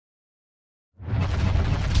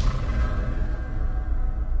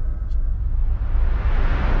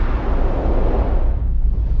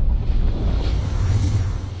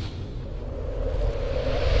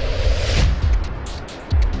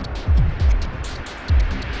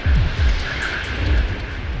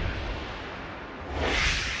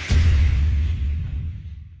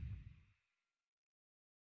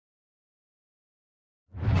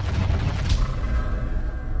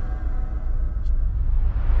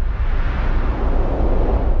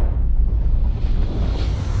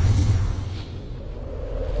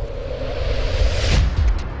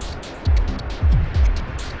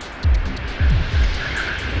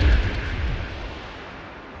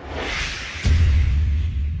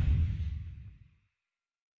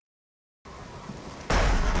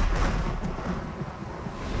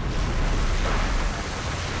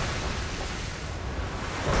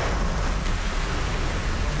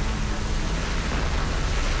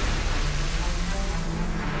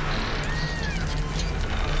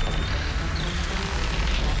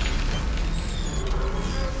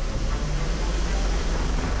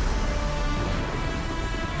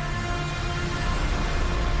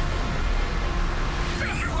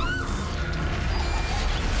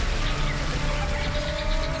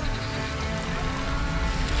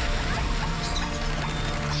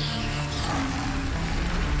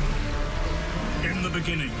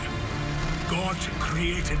beginning, God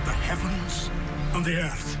created the heavens and the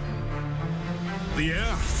earth. The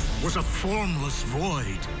earth was a formless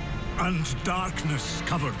void, and darkness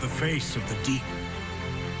covered the face of the deep.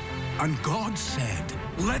 And God said,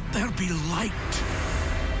 "Let there be light."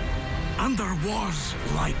 And there was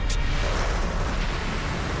light.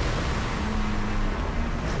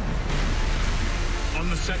 On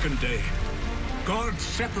the second day, God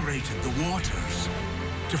separated the waters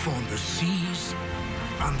to form the seas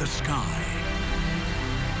and the sky.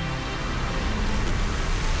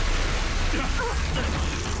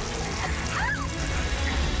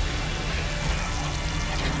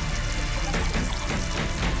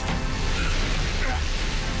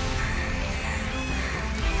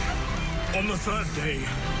 On the third day,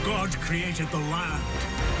 God created the land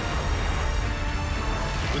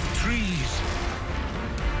with trees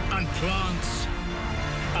and plants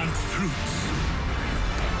and fruits.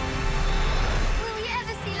 Will we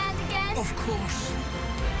ever see land again? Of course.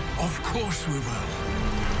 Of course we will.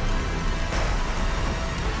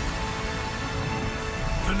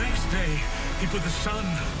 The next day, he put the sun,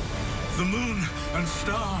 the moon, and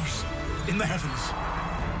stars in the heavens.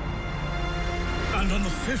 And on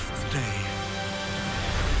the fifth day,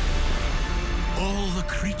 all the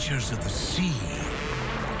creatures of the sea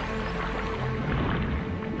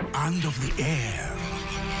and of the air.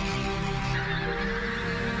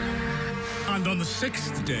 And on the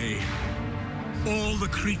sixth day, all the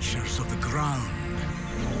creatures of the ground.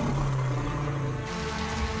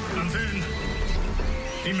 And then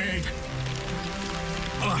he made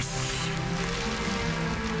us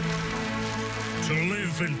to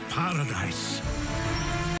live in paradise.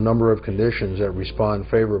 A number of conditions that respond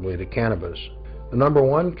favorably to cannabis. The number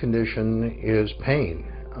one condition is pain.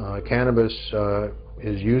 Cannabis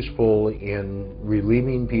is useful in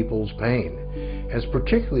relieving people's pain. It's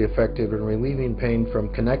particularly effective in relieving pain from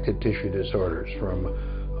connective tissue disorders, from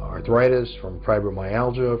arthritis, from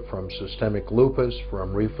fibromyalgia, from systemic lupus,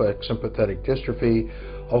 from reflex sympathetic dystrophy,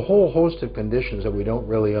 a whole host of conditions that we don't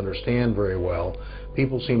really understand very well.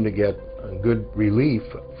 People seem to get good relief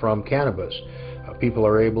from cannabis. People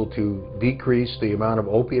are able to decrease the amount of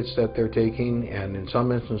opiates that they're taking, and in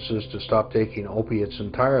some instances to stop taking opiates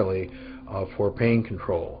entirely for pain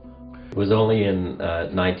control. It was only in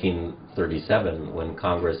 1937 when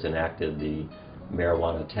Congress enacted the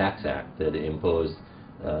Marijuana Tax Act that imposed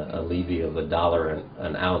a levy of $1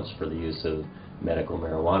 an ounce for the use of medical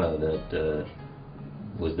marijuana that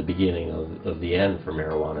was the beginning of the end for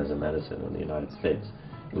marijuana as a medicine in the United States.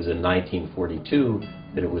 It was in 1942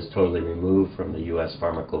 that it was totally removed from the U.S.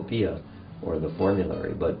 pharmacopoeia, or the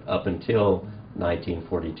formulary, but up until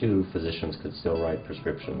 1942, physicians could still write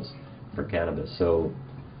prescriptions for cannabis. So,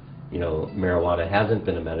 you know, marijuana hasn't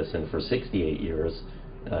been a medicine for 68 years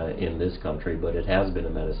in this country, but it has been a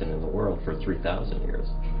medicine in the world for 3,000 years.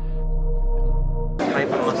 Type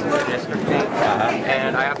of muscular dystrophy,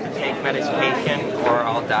 and I have to take medication or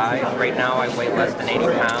I'll die. Right now I weigh less than 80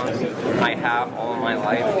 pounds. I have all my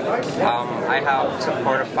life. I have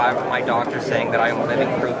support of 5 of my doctors saying that I am living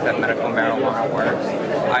proof that medical marijuana works.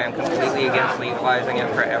 I am completely against legalizing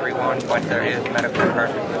it for everyone, but there is medical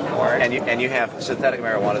purposes for it. And you have synthetic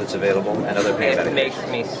marijuana that's available and other pain medications? It makes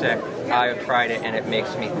me sick. I have tried it and it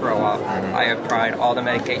makes me throw up. I have tried all the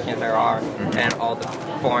medications there are and all the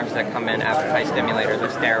forms that come in, appetite stimulators or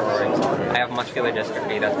steroids. I have muscular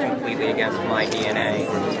dystrophy. That's completely against my DNA.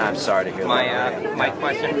 I'm sorry to hear that. My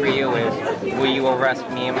question for you is, will you arrest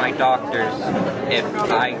me and my doctors if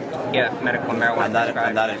I get medical marijuana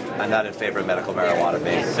prescribed? I'm not in favor of medical marijuana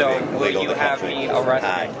being So will legal in you the have country. me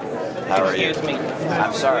arrested? How are you? Excuse me.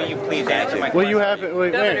 I'm sorry. Will you please answer my question? Will you have?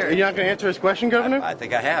 Wait, are you not going to answer his question, Governor? I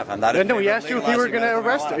think I have. I'm not in No, favor he of asked you if you were legalizing going to medical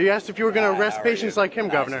arrest. marijuana. He asked if you were going to arrest How are patients you? like him,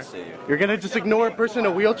 Nice Governor. to see you. You're going to just ignore a person in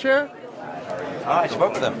a wheelchair? I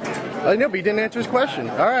spoke with him. I know, but he didn't answer his question.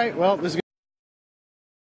 All right. Well, this is.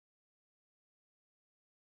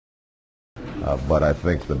 But I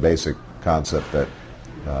think the basic concept that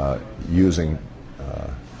using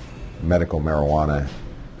medical marijuana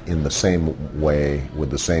in the same way with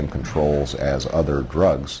the same controls as other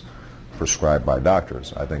drugs prescribed by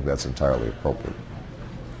doctors, I think that's entirely appropriate.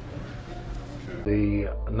 The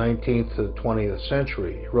 19th to the 20th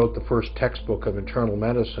century, he wrote the first textbook of internal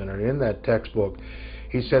medicine, and in that textbook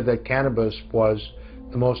he said that cannabis was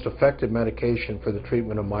the most effective medication for the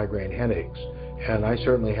treatment of migraine headaches. And I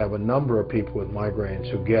certainly have a number of people with migraines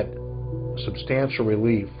who get substantial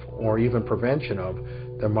relief or even prevention of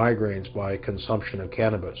their migraines by consumption of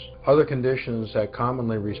cannabis. Other conditions that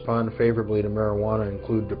commonly respond favorably to marijuana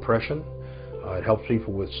include depression. It helps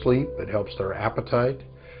people with sleep. It helps their appetite.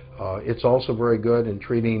 It's also very good in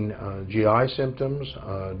treating GI symptoms,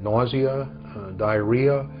 nausea,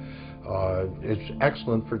 diarrhea. It's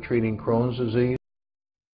excellent for treating Crohn's disease.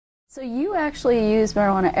 So you actually use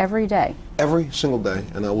marijuana every day? Every single day,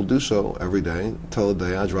 and I will do so every day until the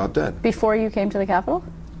day I drop dead. Before you came to the Capitol?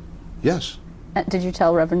 Yes. Did you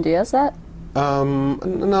tell Reverend Diaz that?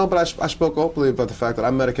 No, but I spoke openly about the fact that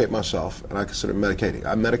I medicate myself, and I consider medicating.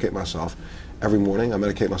 I medicate myself every morning, I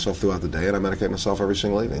medicate myself throughout the day, and I medicate myself every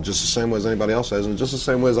single evening, just the same way as anybody else does, and just the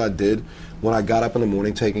same way as I did when I got up in the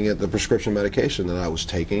morning taking the prescription medication that I was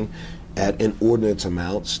taking at inordinate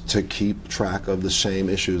amounts to keep track of the same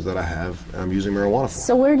issues that I have and I'm using marijuana for.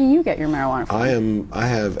 So where do you get your marijuana from?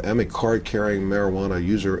 I'm a card-carrying marijuana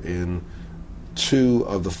user in 2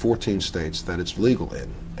 of the 14 states that it's legal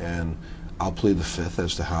in, and I'll plead the 5th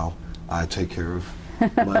as to how I take care of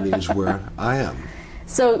my needs where I am.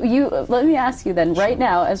 So let me ask you then, right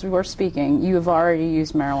now, as we were speaking, you have already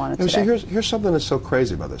used marijuana today. See, here's something that's so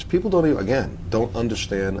crazy about this. People don't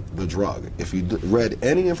understand the drug. If you read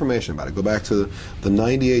any information about it, go back to the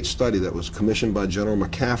 98 study that was commissioned by General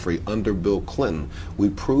McCaffrey under Bill Clinton, we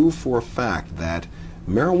proved for a fact that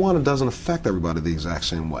marijuana doesn't affect everybody the exact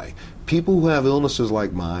same way. People who have illnesses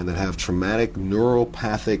like mine that have traumatic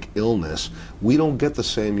neuropathic illness, we don't get the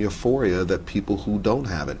same euphoria that people who don't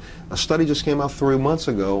have it. A study just came out 3 months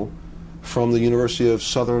ago from the University of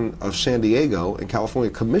San Diego in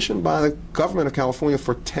California, commissioned by the government of California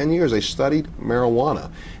for 10 years. They studied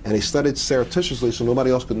marijuana, and they studied surreptitiously so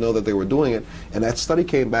nobody else could know that they were doing it, and that study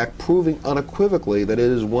came back proving unequivocally that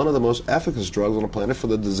it is one of the most efficacious drugs on the planet for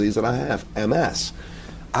the disease that I have, MS.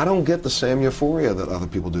 I don't get the same euphoria that other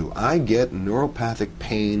people do. I get neuropathic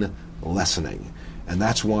pain lessening, and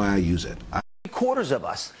that's why I use it. 3/4 of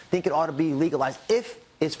us think it ought to be legalized if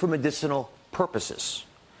it's for medicinal purposes.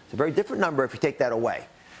 It's a very different number if you take that away.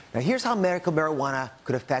 Now, here's how medical marijuana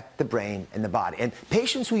could affect the brain and the body. And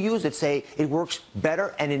patients who use it say it works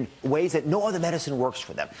better and in ways that no other medicine works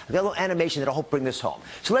for them. I've got a little animation that'll help bring this home.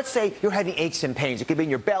 So let's say you're having aches and pains. It could be in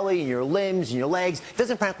your belly, in your limbs, in your legs. It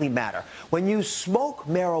doesn't frankly matter. When you smoke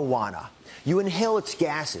marijuana, you inhale its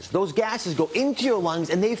gases. Those gases go into your lungs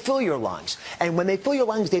and they fill your lungs. And when they fill your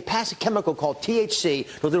lungs, they pass a chemical called THC,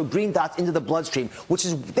 those little green dots, into the bloodstream, which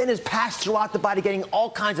then is passed throughout the body, getting all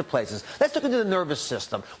kinds of places. Let's look into the nervous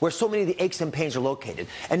system, where so many of the aches and pains are located.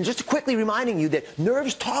 And just quickly reminding you that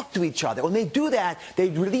nerves talk to each other. When they do that, they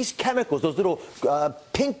release chemicals. Those little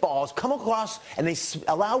pink balls come across and they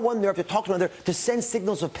allow one nerve to talk to another to send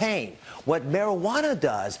signals of pain. What marijuana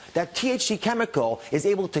does, that THC chemical is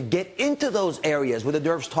able to get into those areas where the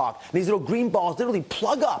nerves talk. And these little green balls literally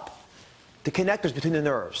plug up the connectors between the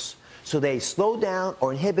nerves. So they slow down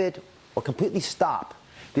or inhibit or completely stop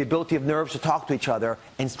the ability of nerves to talk to each other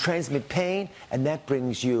and transmit pain, and that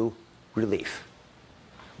brings you relief.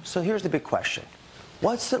 So here's the big question.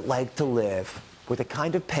 What's it like to live with a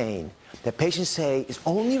kind of pain that patients say is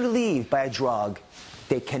only relieved by a drug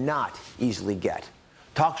they cannot easily get?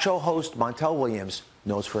 Talk show host Montel Williams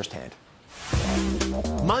knows firsthand.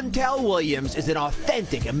 Montel Williams is an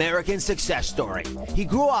authentic American success story. He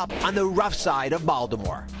grew up on the rough side of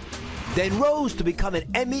Baltimore, then rose to become an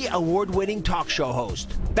Emmy award-winning talk show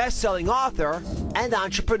host, best-selling author, and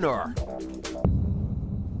entrepreneur.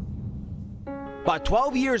 But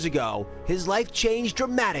 12 years ago, his life changed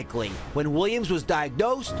dramatically when Williams was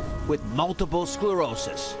diagnosed with multiple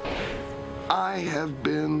sclerosis. I have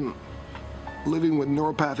been living with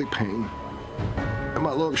neuropathic pain in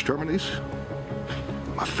my lower extremities,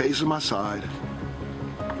 my face and my side,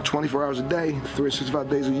 24 hours a day, 365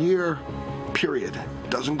 days a year, period.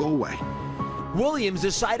 Doesn't go away. Williams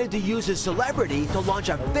decided to use his celebrity to launch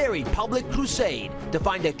a very public crusade to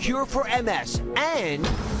find a cure for MS and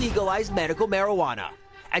legalize medical marijuana,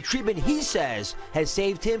 a treatment he says has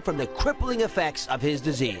saved him from the crippling effects of his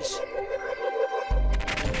disease.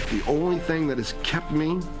 The only thing that has kept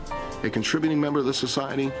me a contributing member of the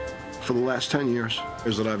society for the last 10 years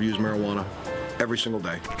is that I've used marijuana every single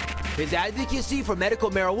day. His advocacy for medical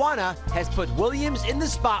marijuana has put Williams in the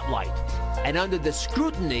spotlight and under the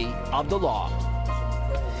scrutiny of the law.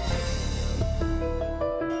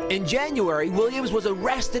 In January, Williams was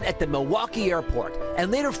arrested at the Milwaukee airport and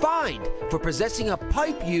later fined for possessing a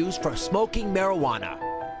pipe used for smoking marijuana.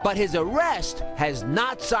 But his arrest has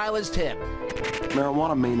not silenced him.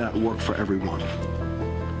 Marijuana may not work for everyone,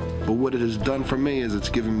 but what it has done for me is it's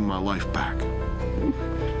given me my life back.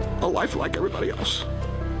 A life like everybody else.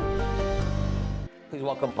 Please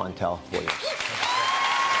welcome Montel Williams.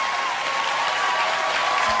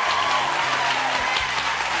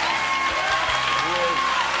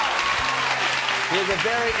 He is a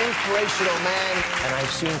very inspirational man, and I've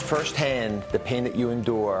seen firsthand the pain that you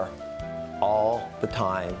endure all the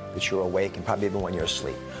time that you're awake and probably even when you're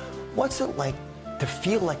asleep. What's it like to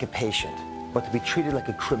feel like a patient, but to be treated like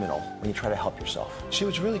a criminal when you try to help yourself? See,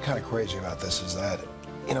 what's really kind of crazy about this is that,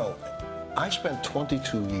 you know, I spent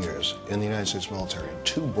 22 years in the United States military in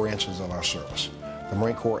two branches of our service, the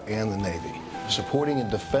Marine Corps and the Navy, supporting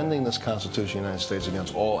and defending this Constitution of the United States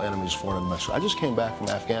against all enemies, foreign and domestic. I just came back from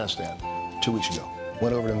Afghanistan 2 weeks ago.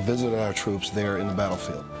 Went over and visited our troops there in the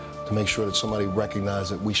battlefield to make sure that somebody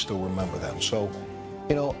recognized that we still remember them. So,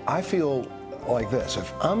 you know, I feel like this.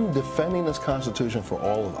 If I'm defending this Constitution for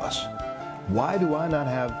all of us, why do I not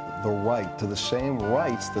have the right to the same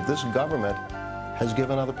rights that this government has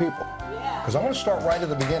given other people? Because I'm going to start right at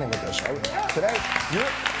the beginning with this. Today,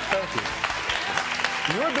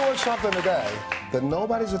 you're doing something today that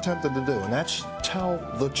nobody's attempted to do, and that's tell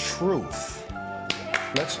the truth.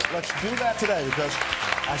 Let's do that today, because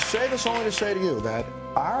I say this only to say to you that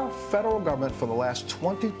our federal government for the last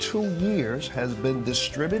 22 years has been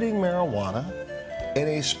distributing marijuana in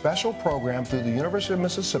a special program through the University of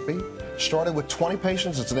Mississippi. Started with 20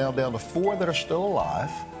 patients, it's now down to 4 that are still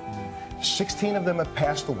alive. 16 of them have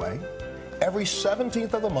passed away. Every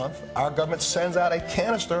 17th of the month, our government sends out a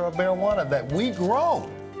canister of marijuana that we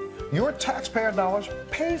grow. Your taxpayer dollars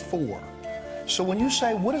pay for. So when you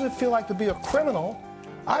say, what does it feel like to be a criminal?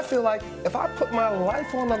 I feel like if I put my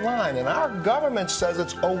life on the line and our government says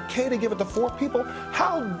it's okay to give it to 4 people,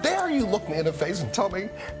 how dare you look me in the face and tell me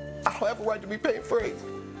I'll have a right to be pain-free?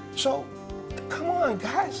 So, come on,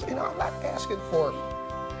 guys. You know, I'm not asking for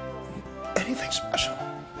anything special.